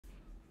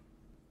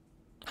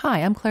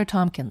Hi, I'm Claire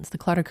Tompkins, the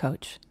Clutter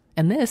Coach,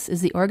 and this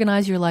is the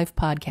Organize Your Life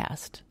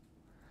podcast.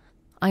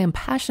 I am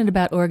passionate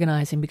about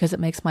organizing because it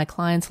makes my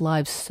clients'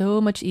 lives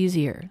so much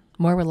easier,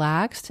 more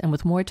relaxed, and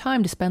with more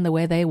time to spend the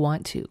way they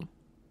want to.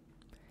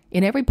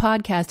 In every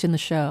podcast in the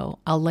show,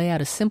 I'll lay out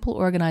a simple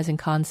organizing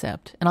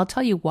concept, and I'll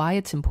tell you why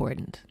it's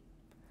important.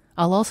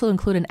 I'll also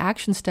include an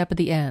action step at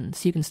the end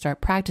so you can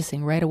start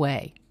practicing right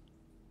away.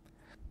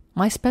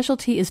 My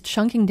specialty is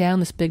chunking down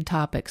this big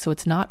topic so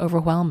it's not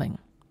overwhelming.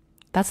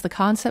 That's the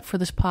concept for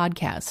this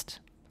podcast,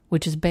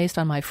 which is based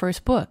on my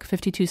first book,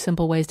 52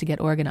 Simple Ways to Get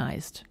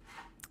Organized.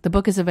 The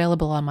book is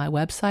available on my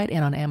website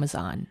and on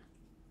Amazon.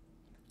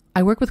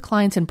 I work with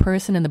clients in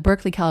person in the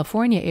Berkeley,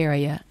 California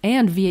area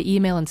and via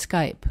email and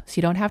Skype, so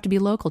you don't have to be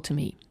local to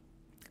me.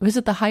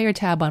 Visit the Hire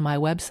tab on my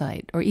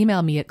website or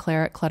email me at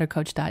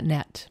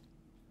claire@cluttercoach.net.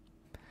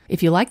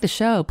 If you like the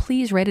show,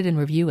 please rate it and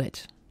review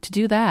it. To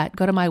do that,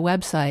 go to my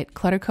website,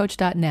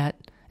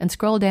 cluttercoach.net, and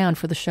scroll down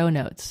for the show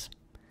notes.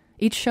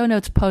 Each show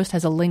notes post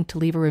has a link to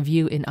leave a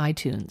review in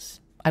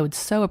iTunes. I would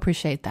so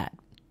appreciate that.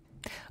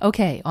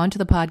 Okay, on to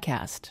the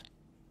podcast.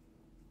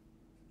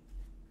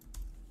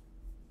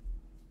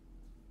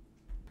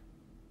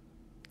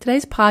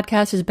 Today's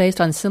podcast is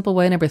based on simple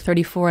way number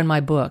 34 in my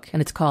book,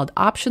 and it's called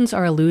Options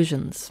Are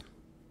Illusions.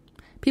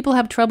 People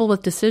have trouble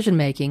with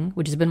decision-making,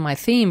 which has been my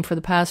theme for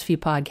the past few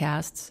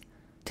podcasts,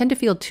 tend to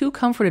feel too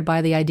comforted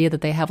by the idea that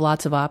they have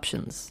lots of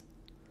options.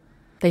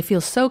 They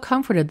feel so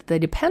comforted that they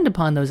depend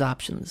upon those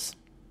options.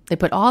 They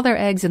put all their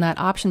eggs in that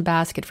option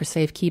basket for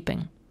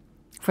safekeeping,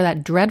 for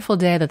that dreadful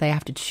day that they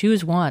have to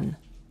choose one.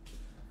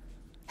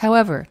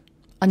 However,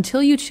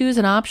 until you choose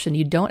an option,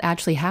 you don't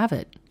actually have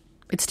it.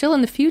 It's still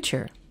in the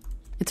future.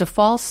 It's a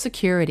false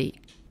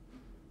security.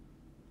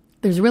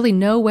 There's really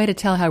no way to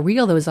tell how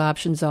real those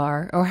options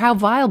are or how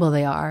viable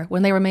they are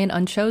when they remain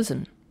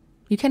unchosen.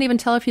 You can't even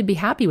tell if you'd be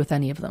happy with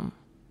any of them.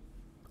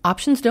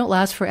 Options don't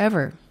last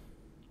forever.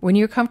 When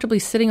you're comfortably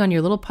sitting on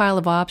your little pile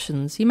of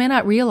options, you may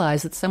not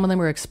realize that some of them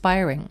are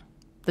expiring.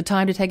 The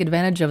time to take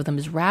advantage of them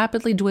is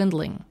rapidly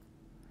dwindling.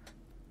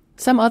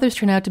 Some others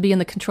turn out to be in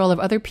the control of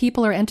other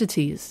people or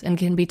entities and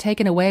can be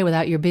taken away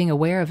without your being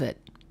aware of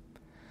it.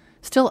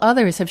 Still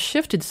others have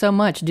shifted so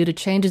much due to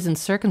changes in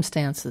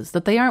circumstances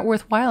that they aren't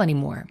worthwhile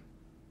anymore.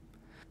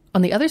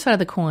 On the other side of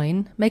the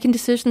coin, making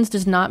decisions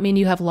does not mean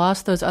you have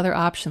lost those other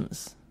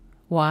options.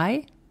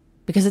 Why?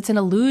 Because it's an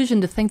illusion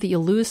to think that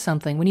you'll lose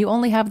something when you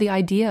only have the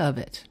idea of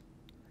it.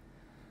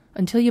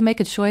 Until you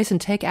make a choice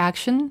and take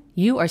action,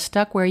 you are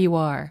stuck where you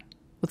are,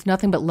 with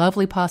nothing but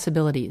lovely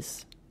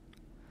possibilities.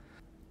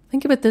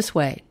 Think of it this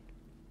way.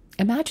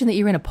 Imagine that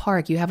you're in a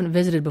park you haven't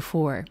visited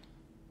before.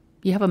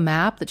 You have a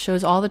map that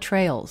shows all the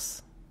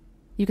trails.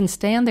 You can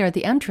stand there at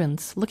the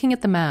entrance, looking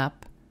at the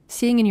map,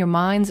 seeing in your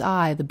mind's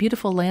eye the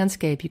beautiful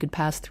landscape you could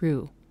pass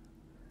through.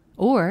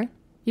 Or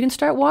you can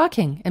start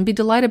walking and be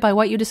delighted by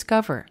what you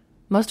discover,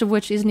 most of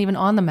which isn't even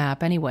on the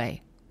map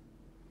anyway.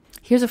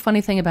 Here's a funny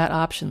thing about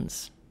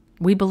options.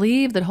 We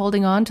believe that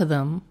holding on to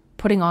them,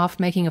 putting off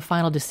making a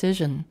final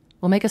decision,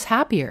 will make us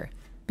happier,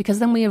 because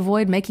then we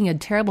avoid making a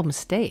terrible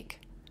mistake.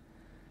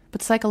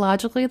 But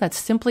psychologically, that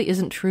simply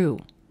isn't true.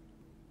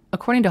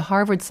 According to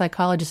Harvard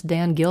psychologist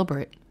Dan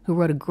Gilbert, who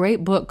wrote a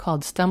great book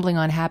called Stumbling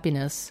on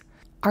Happiness,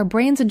 our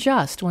brains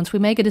adjust once we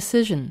make a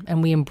decision,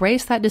 and we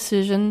embrace that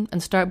decision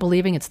and start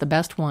believing it's the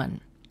best one.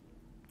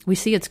 We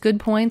see its good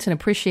points and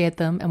appreciate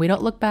them, and we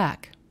don't look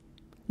back.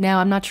 Now,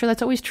 I'm not sure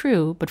that's always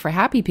true, but for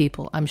happy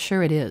people, I'm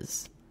sure it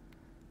is.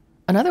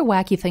 Another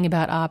wacky thing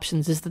about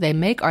options is that they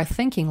make our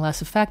thinking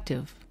less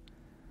effective.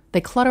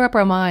 They clutter up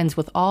our minds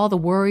with all the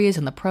worries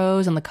and the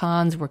pros and the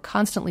cons we're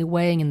constantly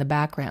weighing in the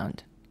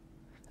background.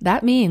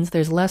 That means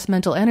there's less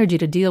mental energy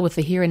to deal with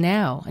the here and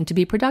now and to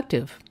be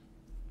productive.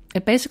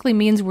 It basically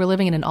means we're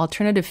living in an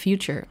alternative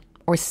future,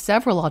 or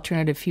several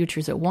alternative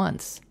futures at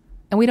once,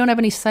 and we don't have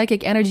any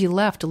psychic energy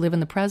left to live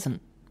in the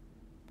present.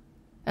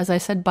 As I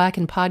said back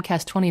in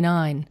podcast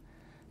 29,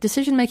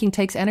 decision-making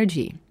takes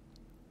energy.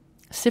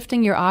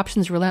 Sifting your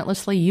options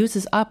relentlessly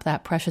uses up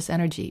that precious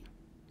energy.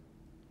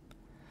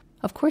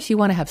 Of course, you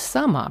want to have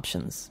some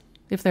options.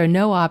 If there are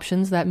no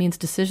options, that means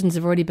decisions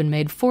have already been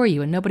made for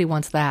you, and nobody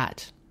wants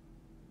that.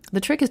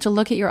 The trick is to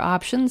look at your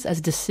options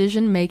as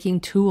decision-making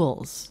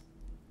tools.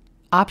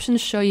 Options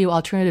show you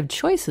alternative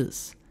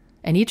choices,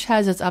 and each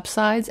has its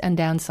upsides and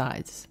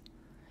downsides.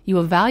 You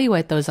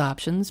evaluate those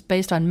options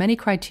based on many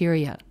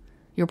criteria: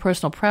 your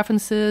personal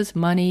preferences,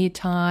 money,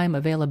 time,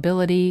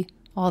 availability,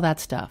 all that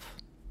stuff.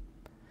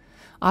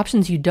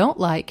 Options you don't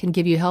like can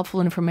give you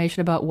helpful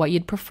information about what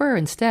you'd prefer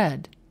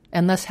instead,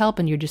 and thus help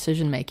in your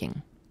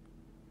decision-making.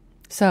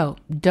 So,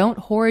 don't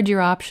hoard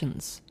your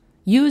options.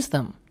 Use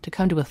them to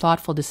come to a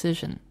thoughtful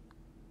decision.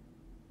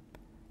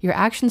 Your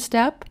action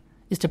step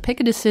is to pick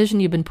a decision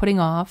you've been putting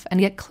off and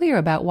get clear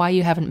about why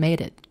you haven't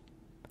made it.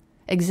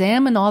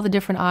 Examine all the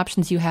different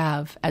options you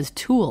have as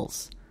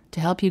tools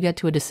to help you get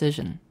to a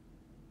decision.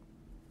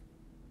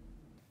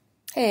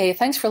 Hey,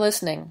 thanks for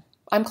listening.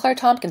 I'm Claire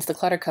Tompkins, the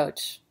Clutter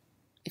Coach.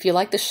 If you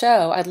like the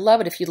show, I'd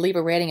love it if you'd leave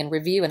a rating and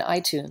review in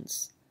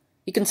iTunes.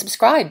 You can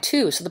subscribe,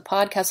 too, so the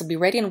podcast will be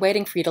ready and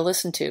waiting for you to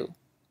listen to.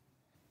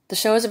 The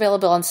show is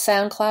available on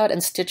SoundCloud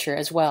and Stitcher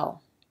as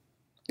well.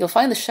 You'll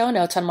find the show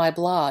notes on my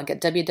blog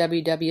at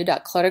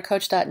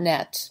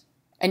www.cluttercoach.net,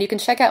 and you can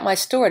check out my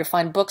store to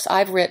find books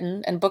I've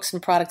written and books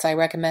and products I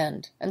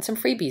recommend, and some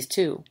freebies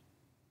too.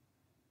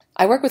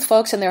 I work with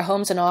folks in their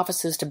homes and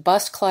offices to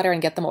bust clutter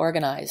and get them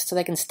organized so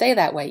they can stay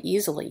that way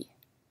easily.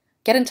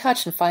 Get in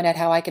touch and find out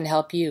how I can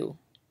help you.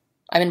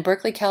 I'm in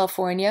Berkeley,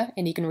 California,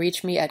 and you can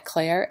reach me at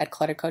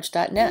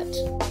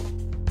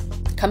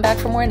claire@cluttercoach.net. Come back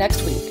for more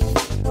next week.